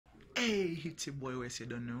Hey, HYBW, you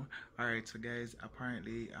don't know. Alright, so guys,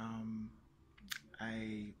 apparently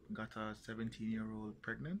I got a 17-year-old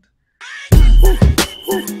pregnant.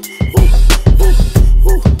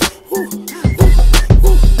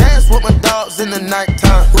 Dance with my dogs in the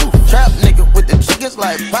nighttime. Trap nigga with the chickens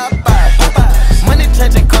like Popeye. Money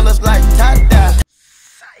changing colors like tie-dye.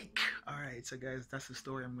 Psych! Alright, so guys, that's the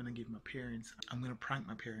story I'm gonna give my parents. I'm gonna prank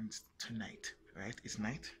my parents tonight. Right? It's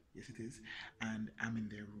night. Yes, it is. And I'm in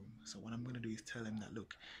their room. So what I'm gonna do is tell them that,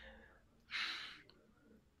 look,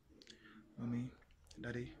 Mommy,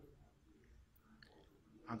 Daddy,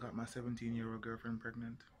 I got my 17-year-old girlfriend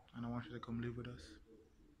pregnant and I want you to come live with us.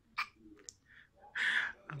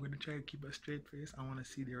 I'm gonna try to keep a straight face. I want to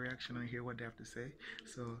see their reaction and hear what they have to say.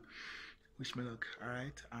 So wish me luck. All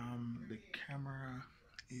right. The camera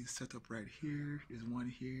is set up right here. There's one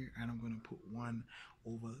here, and I'm gonna put one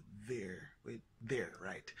over there. Wait, there,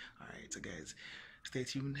 right? All right. So guys, stay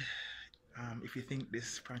tuned. If you think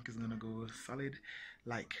this prank is gonna go solid,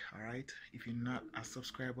 like, all right. If you're not a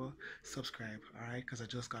subscriber, subscribe, all right, because I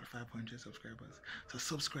just got 500 subscribers. So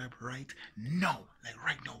subscribe right now, like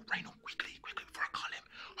right now, quickly before I call him.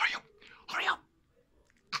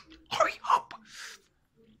 Hurry up.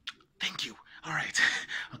 Thank you. All right.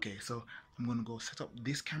 Okay, so I'm gonna go set up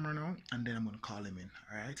this camera now, and then I'm gonna call him in.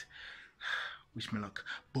 All right. Wish me luck.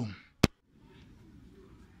 Boom.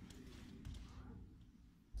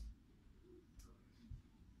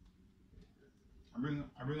 I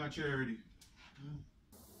bring a chair already.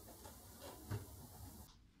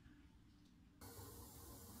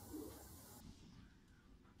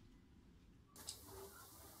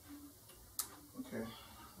 Okay.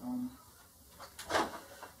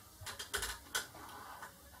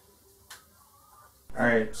 All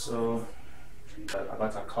right. So I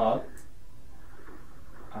got a call.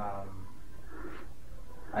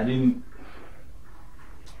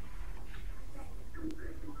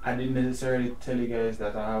 I didn't necessarily tell you guys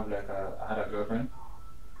that I have I had a girlfriend,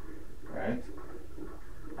 right?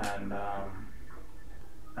 And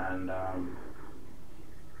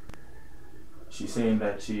she's saying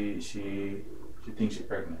that she thinks she's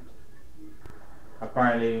pregnant.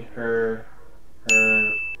 Apparently her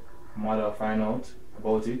mother found out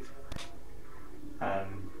about it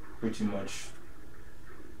and pretty much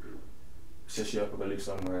said she have to go live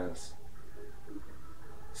somewhere else.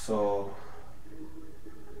 So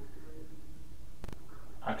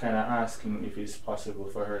I kind of asking if it's possible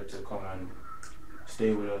for her to come and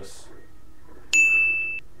stay with us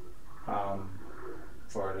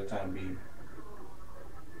for the time being.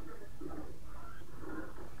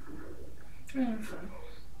 I'm fine.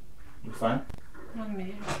 You fine? Not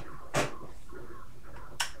me.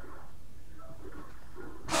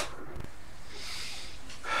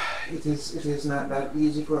 It is not that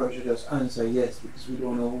easy for us to just answer yes because we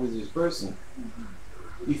don't know who is this person. Mm-hmm.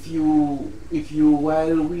 If you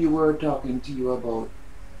while we were talking to you about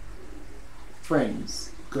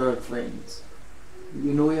friends, girlfriends,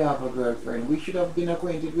 you know you have a girlfriend, we should have been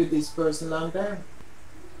acquainted with this person long time.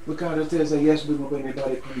 We can't just tell us yes, we're not going to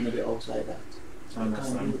come into the house like that. We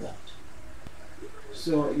can't do that.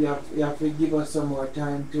 So you have to give us some more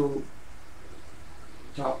time to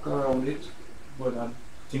talk around it. But the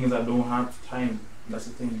thing is, I don't have time. That's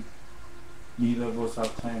the thing. Neither of us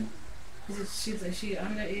have time. Is she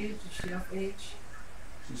underage? Is she of age?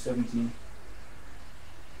 She's 17.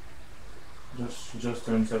 She just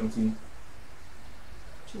turned 17.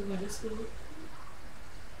 She's going to school?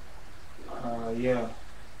 Yeah.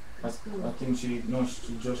 I think she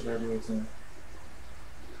just graduating.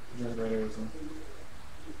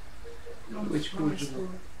 Which school?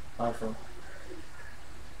 Alpha.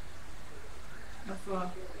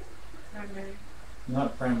 Alpha. Primary.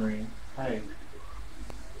 Not primary. High.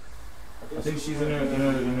 I think she's in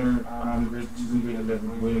her grade. She's in grade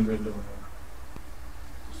 11. Going in grade 11.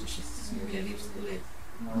 So she's going to leave school late?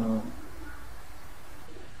 No.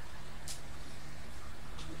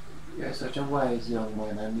 You're such a wise young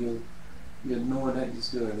man, and you know that this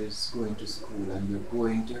girl is going to school, and you're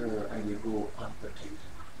going to her, and you go unprotected.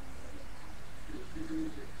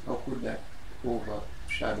 How could that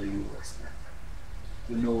overshadow you?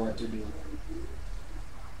 You know what to do.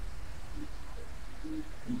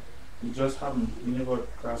 It just happened. You never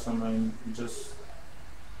crossed her mind. It just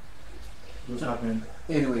happened.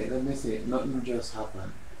 Anyway, let me say, nothing just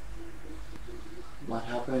happened. What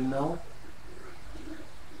happened now?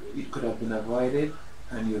 It could have been avoided,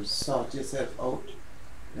 and you'd sort yourself out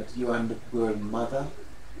that you and the girl mother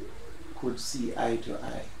could see eye to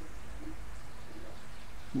eye.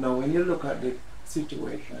 Now when you look at the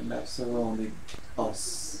situation that surrounded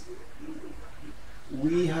us,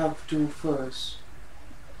 we have to first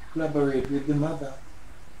collaborate with the mother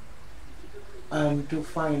and to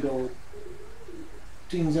find out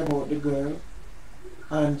things about the girl,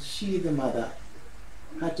 and she, the mother,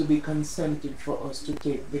 had to be consented for us to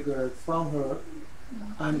take the girl from her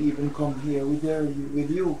and even come here with her,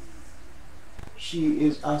 with you. She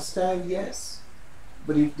is hostile, yes,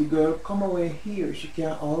 but if the girl come away here, she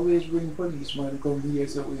can always bring policeman come here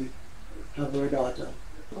so we have her daughter.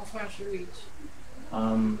 How far she reach?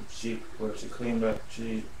 She claimed that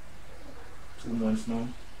she 2 months now.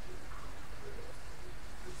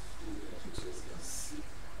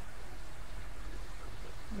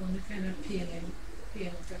 Only kind of pain.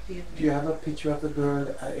 Do you have a picture of the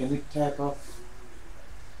girl, any type of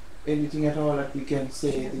anything at all that we can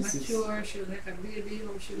say this is? Mature, she look like a baby,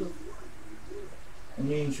 how she look? I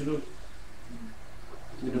mean, she look.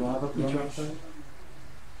 You don't have a picture of her?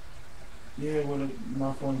 Yeah, well,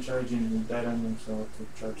 my phone charging died on me, so I have to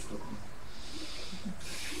charge it.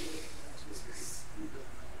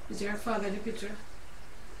 Is your father in the picture?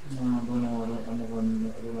 No, I don't know. I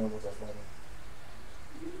don't know about her father.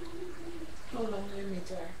 How long did you meet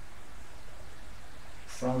her?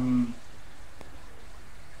 From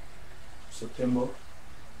September.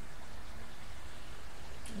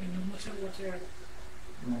 I know much about her.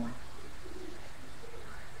 No.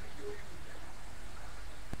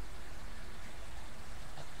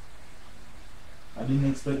 I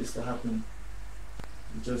didn't expect this to happen.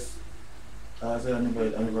 It just, as I said, I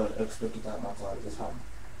never expected that matter. It just happened.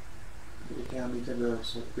 You can't meet a girl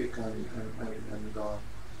so quick and gone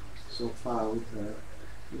so far with her.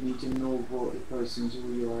 You need to know about the persons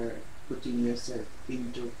who you are putting yourself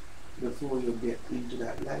into before you get into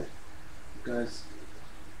that life. Because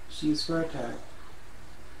she's fertile.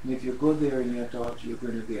 And if you go there and you thought you're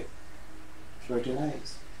going to get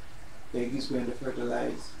fertilized, egg is going to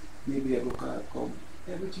fertilize, baby will come.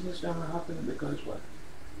 Everything is going to happen because what?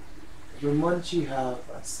 Every month you have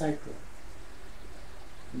a cycle.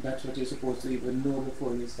 And that's what you're supposed to even know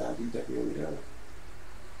before you start interfering with her.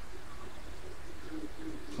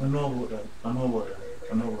 I know about that. I know about that.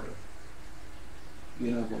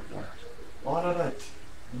 You know about that. All of that.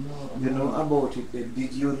 You know about it. Then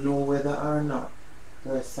did you know whether or not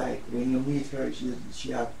her cycle, when you meet her,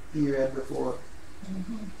 she have period before?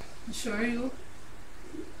 Sure you?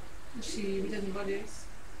 Is she with anybody else?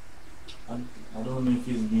 I don't know if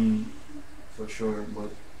it's me for sure,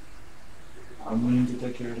 but I'm willing to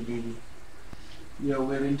take care of the baby. You're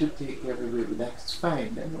willing to take care of the baby. That's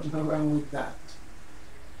fine. There's nothing wrong with that.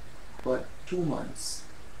 But 2 months,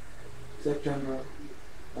 September,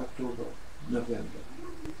 October, November.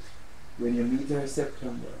 When you meet her in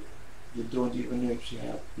September, you don't even know if she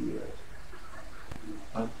has period.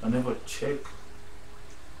 I never check.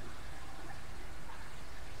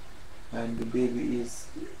 And the baby is,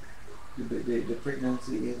 the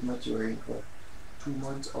pregnancy is maturing for 2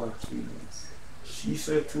 months or 3 months. She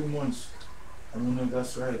said 2 months. I don't know if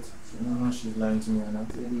that's right. I don't know if she's lying to me or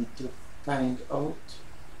not. You need to find out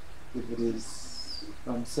if it is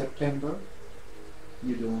from September,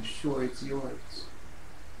 you don't sure it's yours.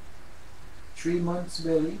 3 months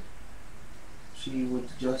belly, she would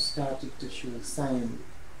just started to show sign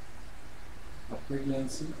of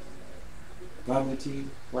pregnancy, vomiting,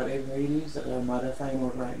 whatever it is that her mother find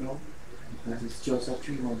out right now, because it's just a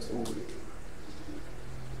 3 months old.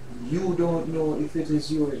 You don't know if it is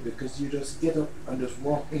yours because you just get up and just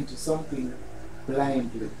walk into something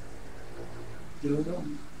blindly. You don't know.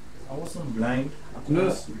 I wasn't blind.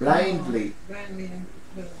 No, blindly. Blindly,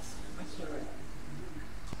 that's right.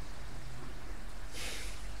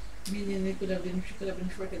 Meaning she could have been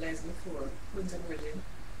fertilized before, wasn't a virgin.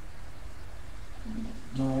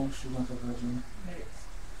 No, she's not a virgin. Right.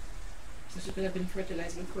 So she could have been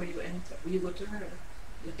fertilized before you enter, you go to her.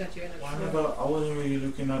 That you're not sure. I wasn't really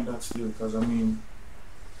looking at that still, because I mean,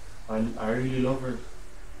 I really love her.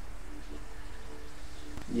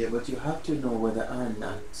 Yeah, but you have to know whether or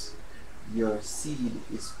not your seed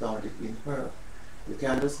is found in her. You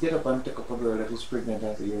can't just get up and take up a girl that is pregnant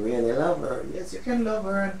and say you really love her. Yes, you can love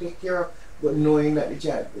her and take care of, but knowing that the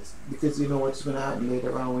child is, because you know what's going to happen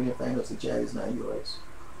later on when you find out the child is not yours.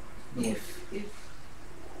 No. If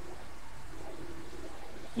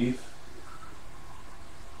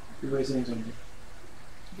You were saying something.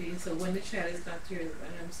 okay, so when the child is not yours,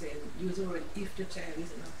 and I'm saying use the word if the child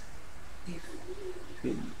is not.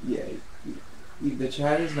 If the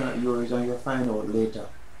child is not yours and you find out later,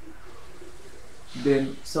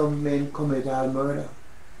 then some men commit all murder.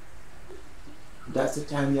 That's the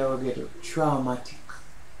time you will get traumatic.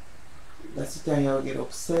 That's the time you will get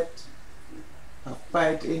upset. A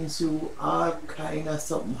fight ensue, all kind of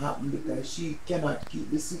something happen because she cannot keep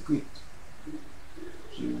the secret.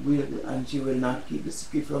 She will, and she will not keep the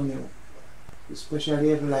secret from you.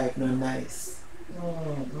 Especially if life not nice.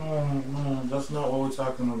 No, that's not what we're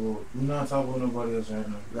talking about. We're not talking about nobody else right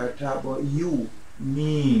now. We're talking about you.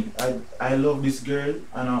 Me, I love this girl,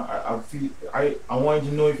 and I feel I want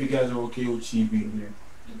to know if you guys are okay with she being here.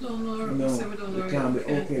 You don't know her. No, So we don't know we can't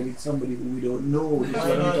be okay with somebody who we don't know. That's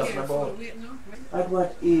what I'm talking about. At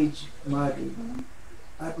what age, Marty?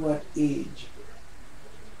 At what age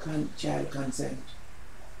can child consent?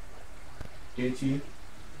 18?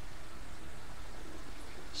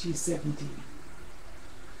 She's 17.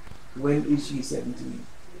 When is she 17?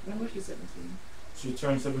 When was she 17? She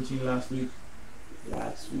turned 17 last week.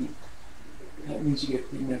 Last week. That means she got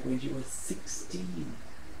pregnant when she was 16.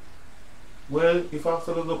 Well, if I have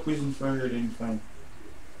to go to prison for her, then fine.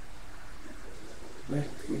 Well,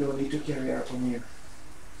 we don't need to carry her from here.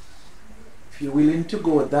 If you're willing to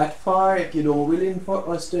go that far, if you're not willing for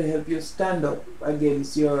us to help you stand up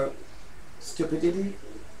against your stupidity.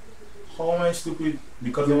 How am I stupid?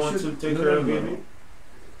 Because I You want to should- take no, care no, of no, baby? no.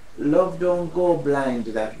 Love don't go blind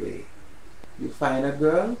that way. You find a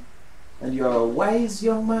girl and you're a wise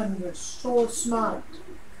young man, you're so smart.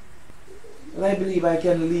 And I believe I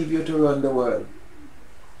can leave you to run the world.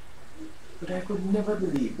 But I could never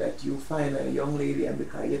believe that you find a young lady and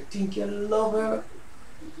because you think you love her.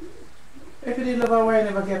 If you didn't love her, why you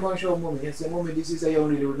never came and show mommy? You say, mommy, this is a young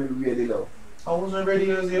lady who we really love. I wasn't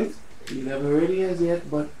ready as yet. You're never ready as yet,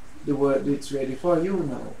 but the word it's ready for you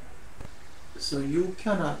now. So you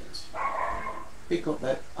cannot pick up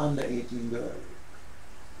that under 18 girl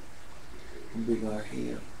and bring her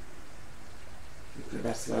here. Because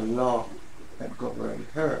that's the law that governs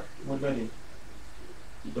her. What daddy?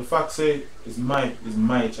 The fact say it's my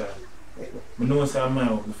child. I know say I'm my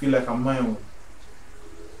own. I feel like I'm my own.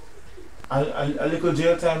 A little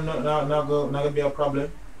jail time not gonna be a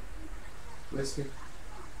problem. Wesley,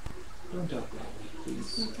 don't talk like that,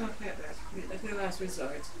 please. Don't talk like that. That's the last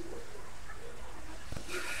resort.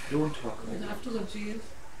 Don't talk You like don't that. have to go to jail.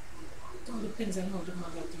 It all depends on how the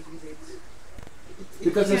mother deals with it.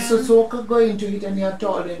 Because if Sosoka go into it and you're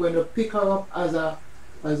told they're going to pick her up as a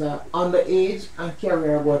underage and carry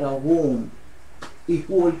her about her home, the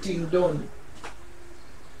whole thing done.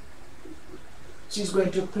 She's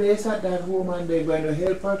going to place at that home and they're going to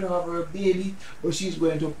help her to have her baby, or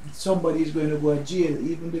somebody is going to go to jail,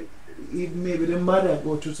 even maybe the mother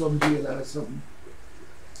go to some jail or something.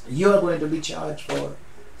 You're going to be charged for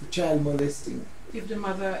child molesting. If the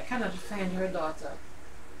mother cannot find her daughter,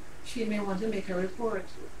 she may want to make a report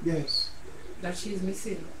Yes. that she's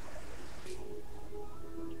missing.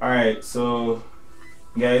 Alright, so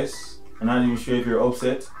guys, I'm not even sure if you're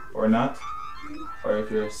upset or not, or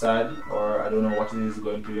if you're sad, or I don't know what it is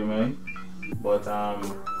going through your mind, but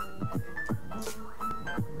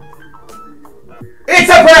it's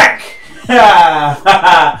a prank!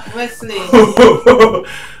 Wesley,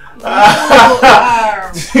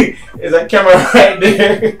 There's a camera right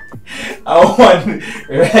there. I want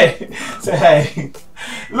right. Say hi.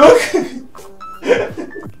 Look.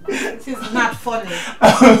 this is not funny.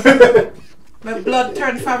 My blood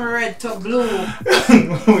turned from red to blue.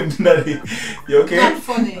 Daddy, you okay? Not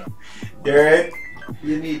funny. You alright?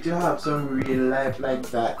 You need to have some real life like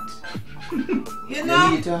that. You You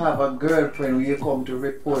know? need to have a girlfriend who you come to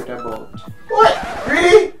report about. What?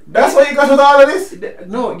 Really? That's why you got with all of this?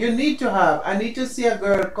 No, you need to have. I need to see a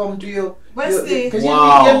girl come to you. Wesley. Because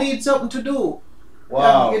Wow. you need something to do.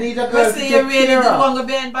 Wow. You need a girl Wesley, to you take really care didn't of. want to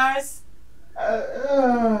be in bars?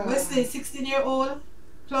 Wesley, 16-year-old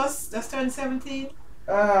plus, that's turned 17.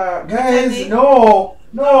 Guys, no,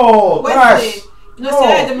 gosh. Wesley, you know, No,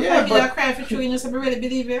 say I them yeah, yeah, crying for you, you know, so I really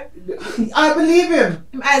believe you. I believe him.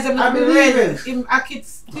 Him eyes are I not believe red. him. Him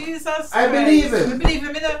kids, Jesus. I believe Christ. him. I believe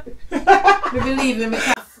him, you know. I believe him.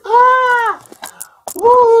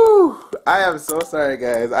 Woo! I am so sorry,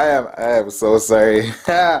 guys. I am so sorry.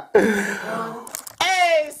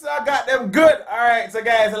 Hey, so I got them good. Alright, so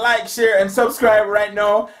guys, like, share, and subscribe right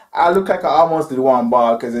now. I look like I almost did one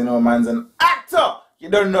ball because you know man's an actor. You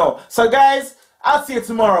don't know. So guys, I'll see you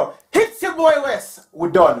tomorrow. Hits your boy West. We're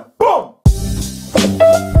done. Boom!